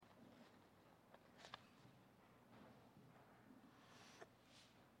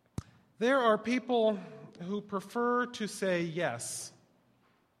There are people who prefer to say yes,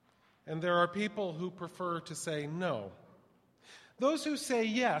 and there are people who prefer to say no. Those who say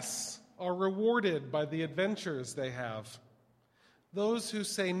yes are rewarded by the adventures they have. Those who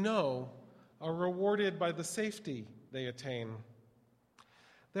say no are rewarded by the safety they attain.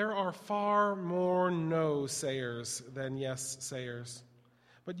 There are far more no-sayers than yes-sayers,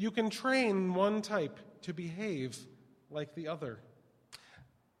 but you can train one type to behave like the other.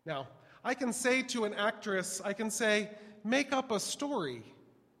 Now, I can say to an actress, I can say, make up a story.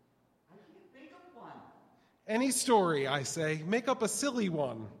 I can't think of one. Any story, I say, make up a silly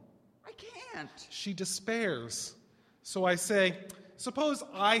one. I can't. She despairs. So I say, suppose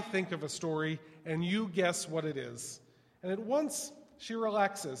I think of a story and you guess what it is. And at once she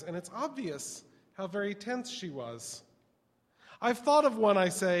relaxes, and it's obvious how very tense she was. I've thought of one, I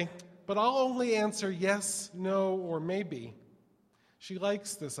say, but I'll only answer yes, no, or maybe. She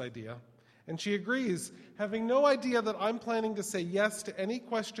likes this idea, and she agrees, having no idea that I'm planning to say yes to any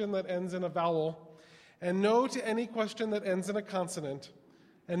question that ends in a vowel, and no to any question that ends in a consonant,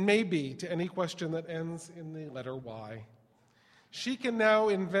 and maybe to any question that ends in the letter Y. She can now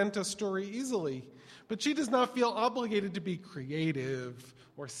invent a story easily, but she does not feel obligated to be creative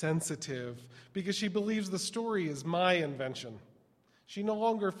or sensitive because she believes the story is my invention. She no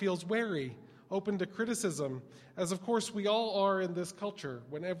longer feels wary, open to criticism, as of course we all are in this culture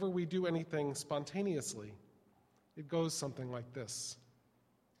whenever we do anything spontaneously. It goes something like this.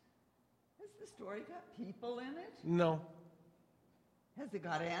 Has the story got people in it? No. Has it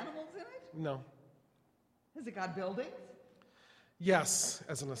got animals in it? No. Has it got buildings? Yes,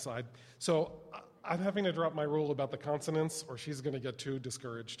 as an aside. So I'm having to drop my rule about the consonants or she's going to get too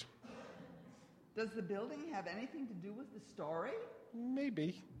discouraged. Does the building have anything to do with the story?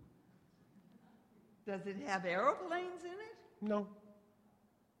 Maybe. Does it have airplanes in it? No.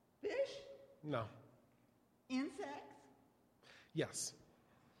 Fish? No. Insects? Yes.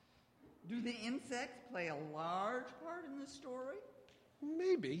 Do the insects play a large part in the story?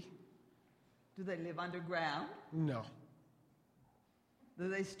 Maybe. Do they live underground? No. Do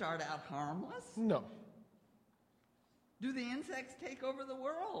they start out harmless? No. Do the insects take over the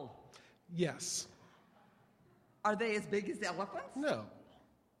world? Yes. Are they as big as elephants? No.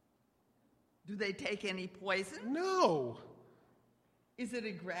 Do they take any poison? No. Is it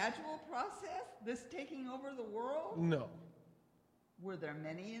a gradual process, this taking over the world? No. Were there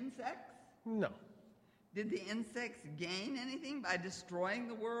many insects? No. Did the insects gain anything by destroying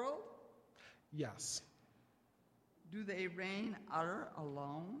the world? Yes. Do they reign utter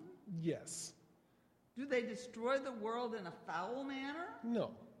alone? Yes. Do they destroy the world in a foul manner?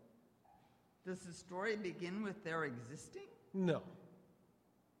 No. Does the story begin with their existing? No.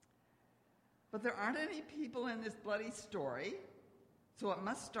 But there aren't any people in this bloody story, so it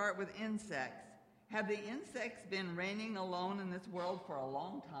must start with insects. Have the insects been reigning alone in this world for a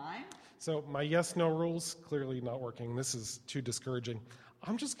long time? So my yes-no rule's clearly not working. This is too discouraging.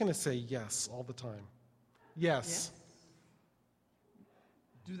 I'm just going to say yes all the time. Yes.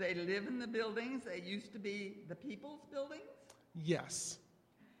 Do they live in the buildings that used to be the people's buildings? Yes.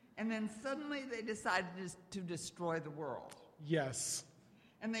 And then suddenly they decided to destroy the world. Yes.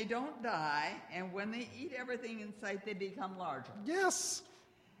 And they don't die, and when they eat everything in sight, they become larger. Yes.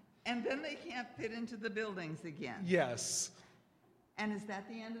 And then they can't fit into the buildings again. Yes. And is that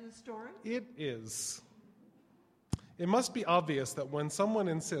the end of the story? It is. It must be obvious that when someone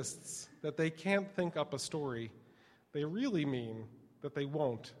insists that they can't think up a story, they really mean that they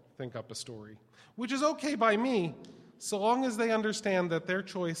won't think up a story, which is okay by me, so long as they understand that their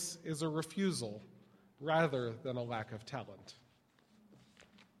choice is a refusal rather than a lack of talent.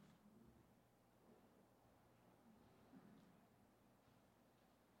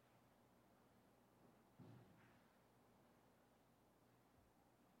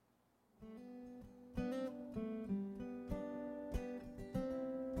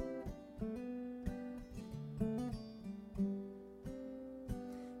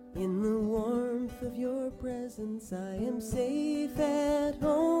 In the warmth of your presence, I am safe at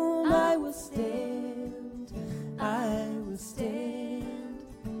home. I will stand, I will stand.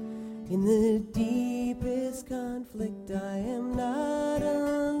 In the deepest conflict, I am not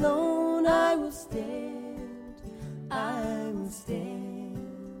alone. I will stand, I will stand.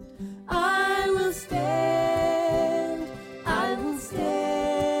 I will stand, I will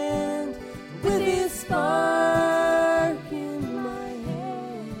stand. With this spark in my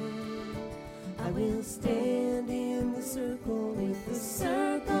hand, I will stand in the circle with the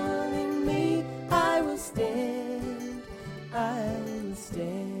circle in me. I will stand, I will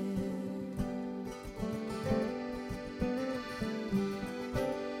stand.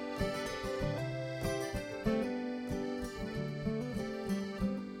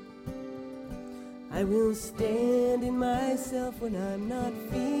 I will stand in myself when I'm not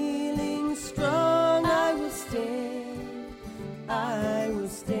feeling strong. I will stand, I will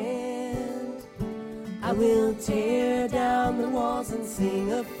stand. I will tear down the walls and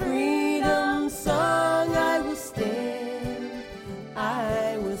sing a freedom song. I will stand,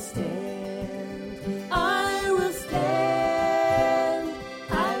 I will stand. I will stand,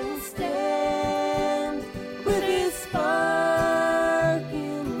 I will stand with this spark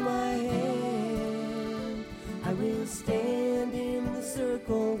in my hand. I will stand in the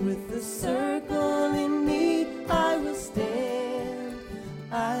circle with the circle in me. I will stand,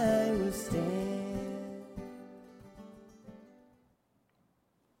 I will stand.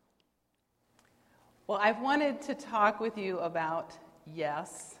 Well, I've wanted to talk with you about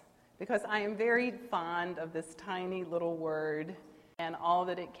yes, because I am very fond of this tiny little word and all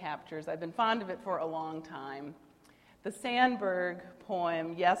that it captures. I've been fond of it for a long time. The Sandburg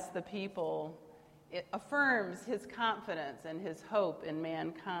poem, Yes, the People, it affirms his confidence and his hope in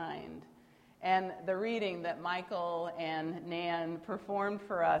mankind. And the reading that Michael and Nan performed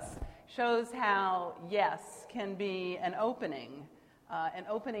for us shows how yes can be an opening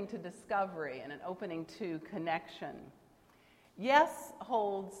to discovery and an opening to connection. Yes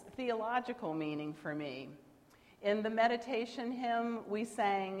holds theological meaning for me. In the meditation hymn, we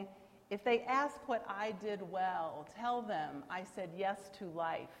sang, "If they ask what I did well, tell them I said yes to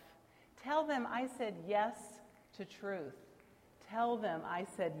life. Tell them I said yes to truth. Tell them I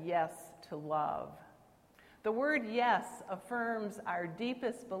said yes to love." The word yes affirms our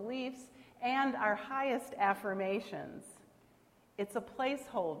deepest beliefs and our highest affirmations. It's a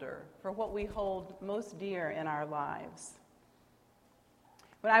placeholder for what we hold most dear in our lives.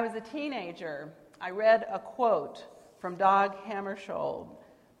 When I was a teenager, I read a quote from Dag Hammarskjöld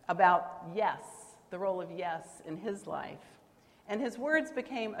about yes, the role of yes in his life. And his words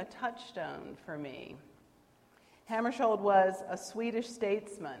became a touchstone for me. Hammarskjöld was a Swedish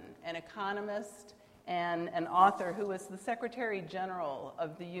statesman, an economist, and an author who was the Secretary General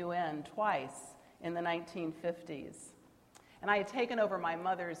of the UN twice in the 1950s. And I had taken over my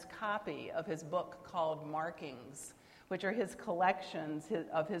mother's copy of his book called Markings, which are his collections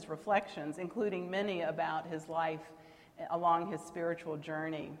of his reflections, including many about his life along his spiritual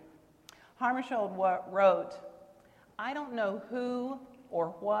journey. Hammarskjöld wrote, "I don't know who or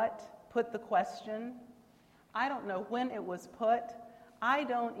what put the question. I don't know when it was put. I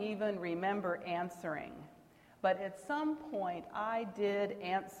don't even remember answering. But at some point, I did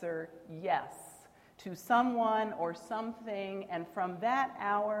answer yes to someone or something, and from that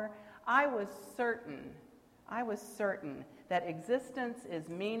hour, I was certain that existence is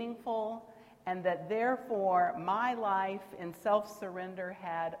meaningful and that therefore my life in self-surrender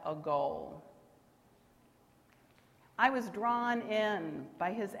had a goal." I was drawn in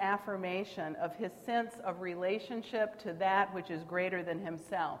by his affirmation of his sense of relationship to that which is greater than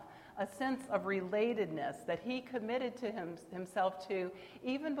himself, a sense of relatedness that he committed to himself to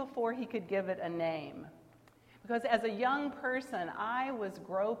even before he could give it a name. Because as a young person, I was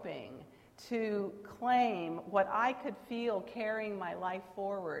groping to claim what I could feel carrying my life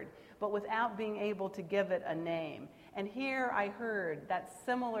forward, but without being able to give it a name. And here I heard that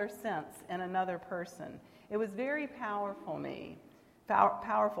similar sense in another person. It was very powerful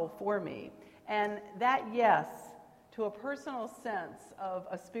for me. And that yes to a personal sense of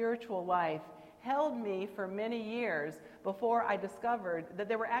a spiritual life held me for many years before I discovered that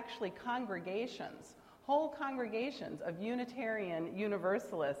there were actually congregations, whole congregations of Unitarian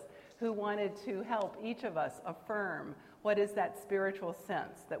Universalists who wanted to help each of us affirm what is that spiritual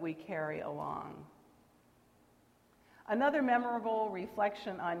sense that we carry along. Another memorable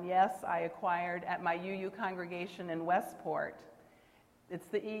reflection on yes I acquired at my UU congregation in Westport. It's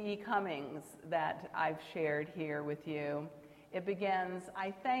the E.E. Cummings that I've shared here with you. It begins,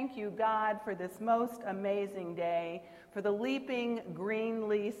 "I thank you, God, for this most amazing day, for the leaping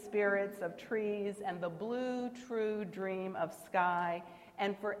greenly spirits of trees and the blue true dream of sky,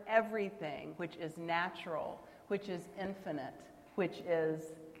 and for everything which is natural, which is infinite, which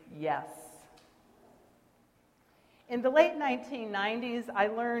is yes." In the late 1990s, I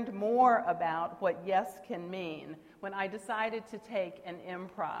learned more about what yes can mean when I decided to take an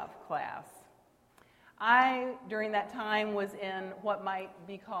improv class. I, during that time, was in what might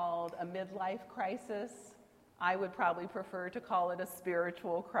be called a midlife crisis. I would probably prefer to call it a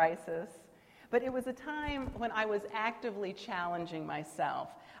spiritual crisis. But it was a time when I was actively challenging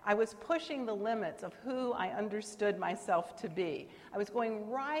myself. I was pushing the limits of who I understood myself to be. I was going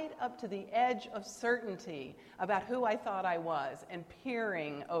right up to the edge of certainty about who I thought I was and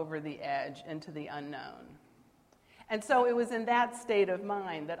peering over the edge into the unknown. And so it was in that state of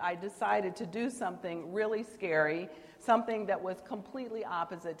mind that I decided to do something really scary, something that was completely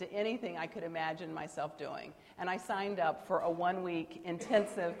opposite to anything I could imagine myself doing. And I signed up for a 1-week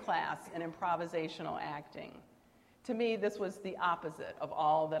intensive class in improvisational acting. To me, this was the opposite of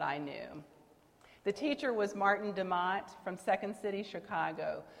all that I knew. The teacher was Martin DeMott from Second City,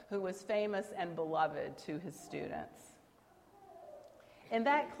 Chicago, who was famous and beloved to his students. In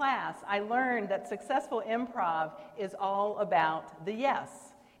that class, I learned that successful improv is all about the yes.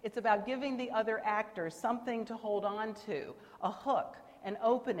 It's about giving the other actor something to hold on to, a hook, an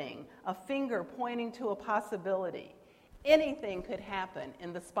opening, a finger pointing to a possibility. Anything could happen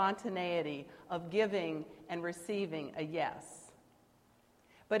in the spontaneity of giving and receiving a yes.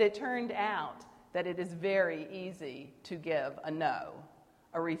 But it turned out that it is very easy to give a no,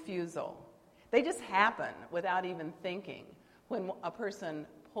 a refusal. They just happen without even thinking when a person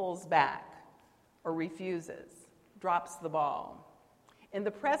pulls back or refuses, drops the ball. In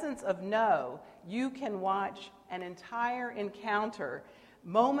the presence of no, you can watch an entire encounter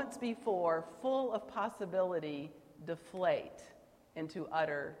moments before full of possibility deflate into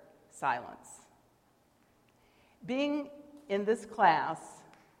utter silence. Being in this class,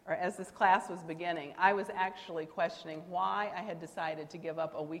 or as this class was beginning, I was actually questioning why I had decided to give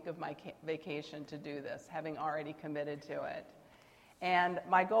up a week of my vacation to do this, having already committed to it. And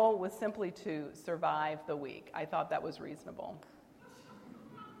my goal was simply to survive the week. I thought that was reasonable.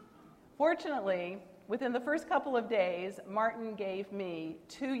 Fortunately, within the first couple of days, Martin gave me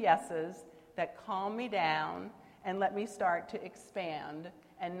 2 yeses that calmed me down and let me start to expand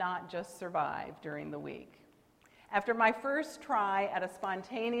and not just survive during the week. After my first try at a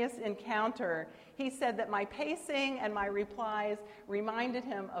spontaneous encounter, he said that my pacing and my replies reminded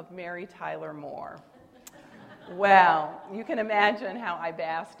him of Mary Tyler Moore. Well, you can imagine how I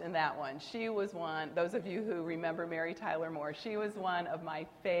basked in that one. She was one, those of you who remember Mary Tyler Moore, she was one of my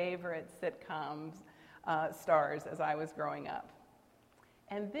favorite sitcoms stars as I was growing up.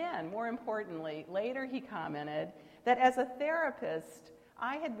 And then, more importantly, later he commented that as a therapist,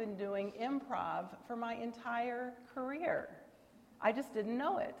 I had been doing improv for my entire career. I just didn't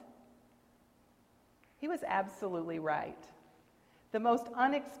know it. He was absolutely right. The most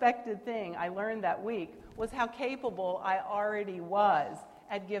unexpected thing I learned that week was how capable I already was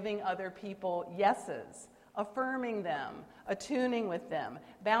at giving other people yeses, affirming them, attuning with them,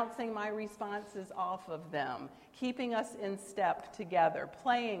 bouncing my responses off of them, keeping us in step together,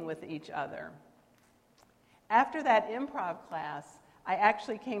 playing with each other. After that improv class, I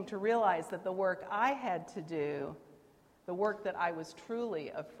actually came to realize that the work I had to do, the work that I was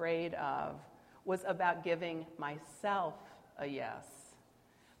truly afraid of, was about giving myself a yes.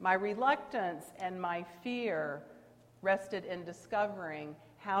 My reluctance and my fear rested in discovering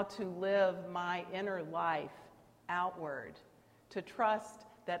how to live my inner life outward, to trust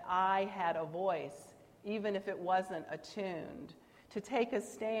that I had a voice, even if it wasn't attuned, to take a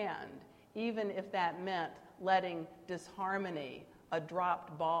stand, even if that meant letting disharmony, a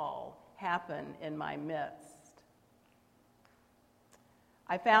dropped ball, happen in my midst.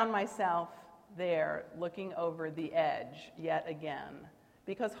 I found myself there looking over the edge yet again,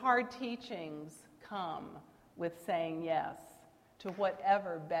 because hard teachings come with saying yes to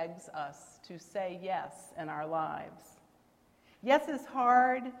whatever begs us to say yes in our lives. Yes is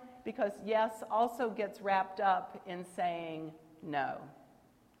hard because yes also gets wrapped up in saying no.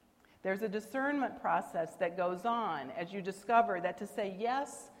 There's a discernment process that goes on as you discover that to say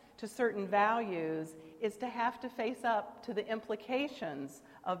yes to certain values is to have to face up to the implications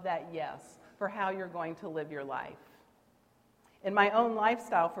of that yes for how you're going to live your life. In my own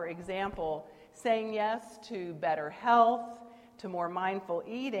lifestyle, for example, saying yes to better health, to more mindful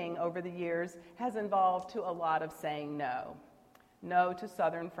eating over the years has involved to a lot of saying no. No to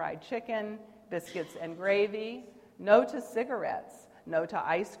Southern fried chicken, biscuits and gravy, no to cigarettes, no to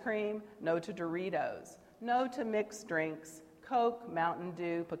ice cream, no to Doritos, no to mixed drinks, Coke, Mountain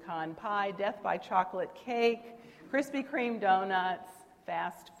Dew, pecan pie, death by chocolate cake, Krispy Kreme donuts,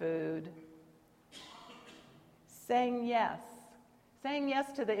 fast food. Saying yes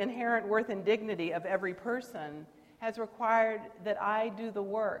to the inherent worth and dignity of every person has required that I do the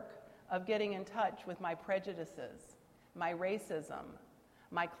work of getting in touch with my prejudices, my racism,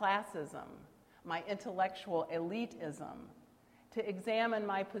 my classism, my intellectual elitism, to examine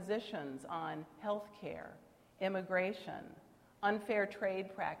my positions on health care, immigration, unfair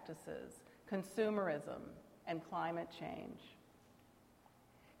trade practices, consumerism, and climate change.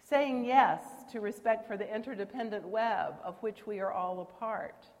 Saying yes to respect for the interdependent web of which we are all a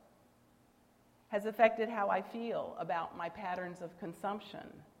part has affected how I feel about my patterns of consumption,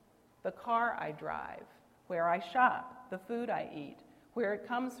 the car I drive, where I shop, the food I eat, where it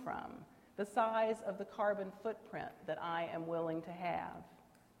comes from, the size of the carbon footprint that I am willing to have.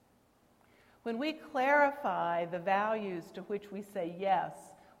 When we clarify the values to which we say yes,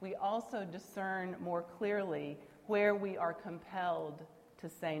 we also discern more clearly where we are compelled to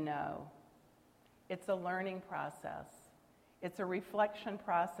say no. It's a learning process. It's a reflection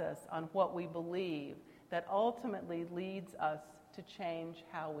process on what we believe that ultimately leads us to change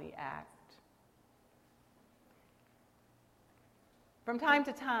how we act. From time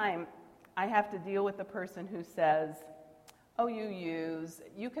to time, I have to deal with the person who says, "Oh,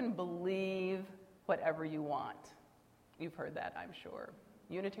 you can believe whatever you want." You've heard that, I'm sure.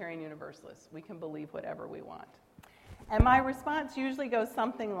 Unitarian Universalists, we can believe whatever we want. And my response usually goes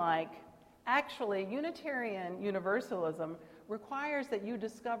something like, actually, Unitarian Universalism requires that you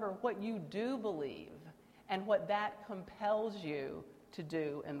discover what you do believe and what that compels you to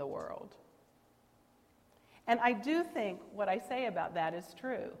do in the world. And I do think what I say about that is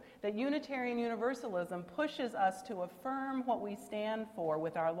true, that Unitarian Universalism pushes us to affirm what we stand for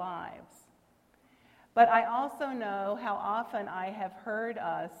with our lives. But I also know how often I have heard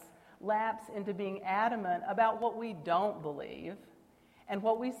us lapse into being adamant about what we don't believe and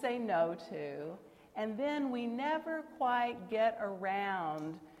what we say no to, and then we never quite get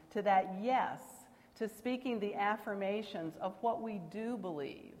around to that yes, to speaking the affirmations of what we do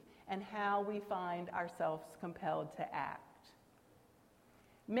believe and how we find ourselves compelled to act.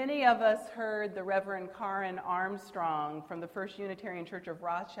 Many of us heard the Reverend Karen Armstrong from the First Unitarian Church of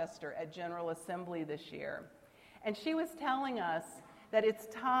Rochester at General Assembly this year, and she was telling us that it's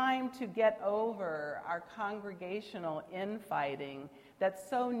time to get over our congregational infighting that's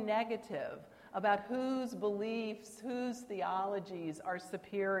so negative about whose beliefs, whose theologies are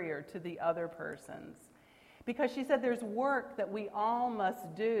superior to the other person's. Because she said there's work that we all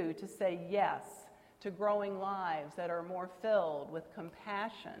must do to say yes to growing lives that are more filled with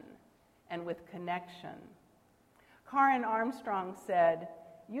compassion and with connection. Karen Armstrong said,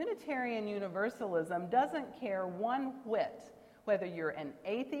 Unitarian Universalism doesn't care one whit whether you're an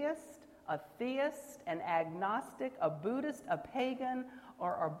atheist, a theist, an agnostic, a Buddhist, a pagan,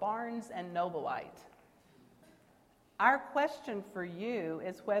 or a Barnes and Nobleite. Our question for you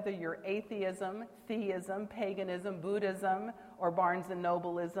is whether your atheism, theism, paganism, Buddhism, or Barnes and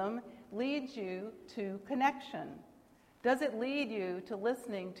Nobleism leads you to connection. Does it lead you to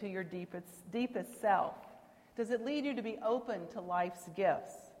listening to your deepest self? Does it lead you to be open to life's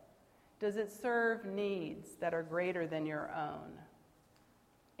gifts? Does it serve needs that are greater than your own?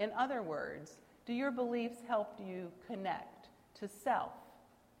 In other words, do your beliefs help you connect to self,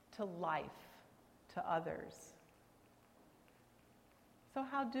 to life, to others? So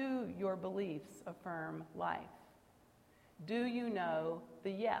how do your beliefs affirm life? Do you know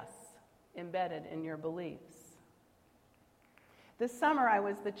the yes embedded in your beliefs? This summer I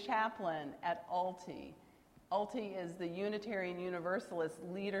was the chaplain at ULTI. ULTI is the Unitarian Universalist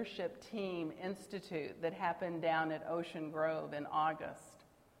Leadership Team Institute that happened down at Ocean Grove in August.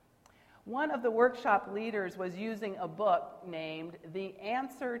 One of the workshop leaders was using a book named The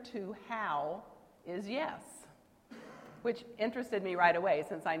Answer to How is Yes, which interested me right away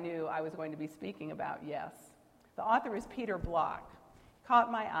since I knew I was going to be speaking about yes. The author is Peter Block.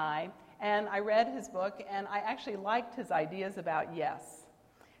 Caught my eye, and I read his book, and I actually liked his ideas about yes.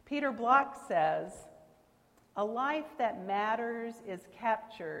 Peter Block says, a life that matters is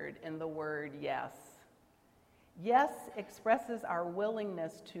captured in the word yes. Yes expresses our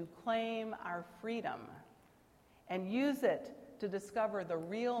willingness to claim our freedom and use it to discover the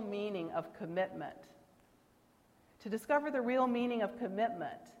real meaning of commitment. To discover the real meaning of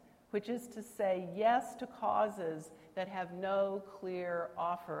commitment, which is to say yes to causes that have no clear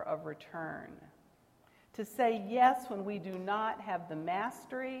offer of return. To say yes when we do not have the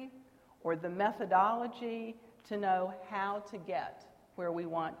mastery or the methodology to know how to get where we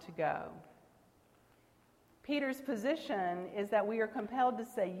want to go. Peter's position is that we are compelled to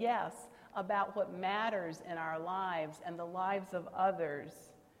say yes about what matters in our lives and the lives of others,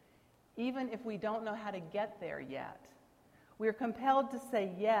 even if we don't know how to get there yet. We are compelled to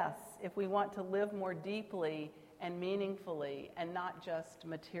say yes if we want to live more deeply and meaningfully and not just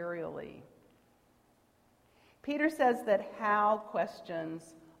materially. Peter says that how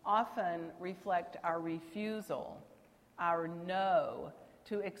questions often reflect our refusal, our no,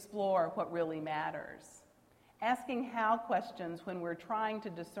 to explore what really matters. Asking how questions when we're trying to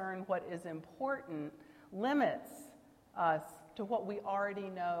discern what is important limits us to what we already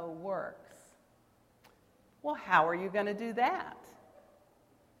know works. Well, how are you going to do that?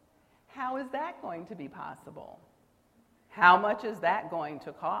 How is that going to be possible? How much is that going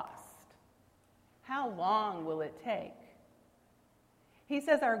to cost? How long will it take? He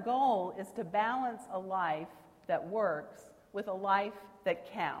says our goal is to balance a life that works with a life that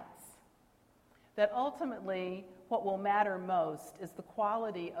counts. That ultimately, what will matter most is the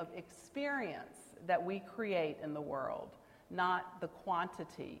quality of experience that we create in the world, not the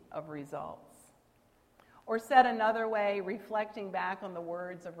quantity of results. Or said another way, reflecting back on the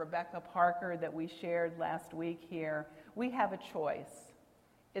words of Rebecca Parker that we shared last week here, we have a choice.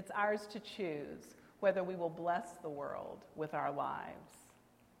 It's ours to choose whether we will bless the world with our lives.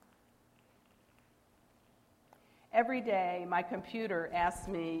 Every day, my computer asks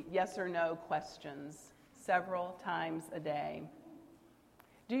me yes or no questions several times a day.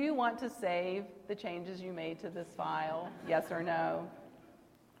 Do you want to save the changes you made to this file? Yes or no?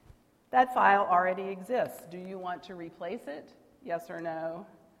 That file already exists. Do you want to replace it? Yes or no?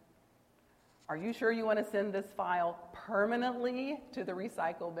 Are you sure you want to send this file permanently to the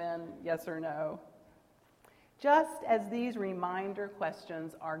recycle bin? Yes or no? Just as these reminder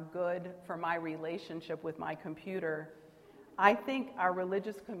questions are good for my relationship with my computer, I think our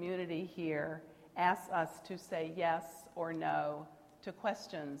religious community here asks us to say yes or no to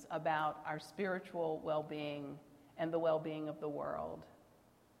questions about our spiritual well-being and the well-being of the world.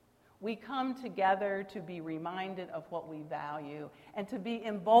 We come together to be reminded of what we value and to be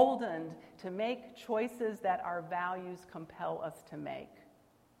emboldened to make choices that our values compel us to make.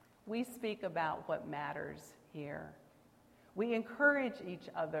 We speak about what matters here. We encourage each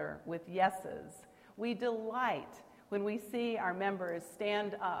other with yeses. We delight when we see our members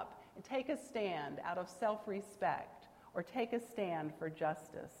stand up and take a stand out of self-respect or take a stand for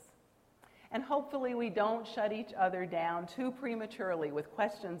justice. And hopefully we don't shut each other down too prematurely with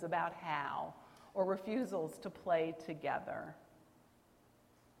questions about how or refusals to play together.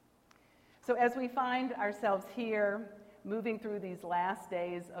 So as we find ourselves here, moving through these last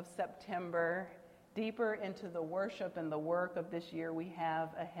days of September, deeper into the worship and the work of this year we have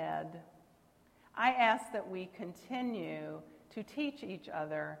ahead, I ask that we continue to teach each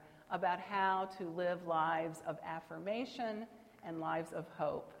other about how to live lives of affirmation and lives of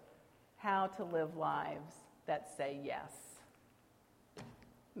hope, how to live lives that say yes.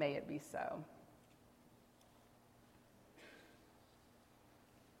 May it be so.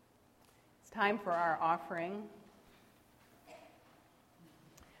 It's time for our offering.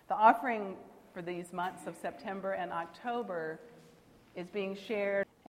 The offering for these months of September and October is being shared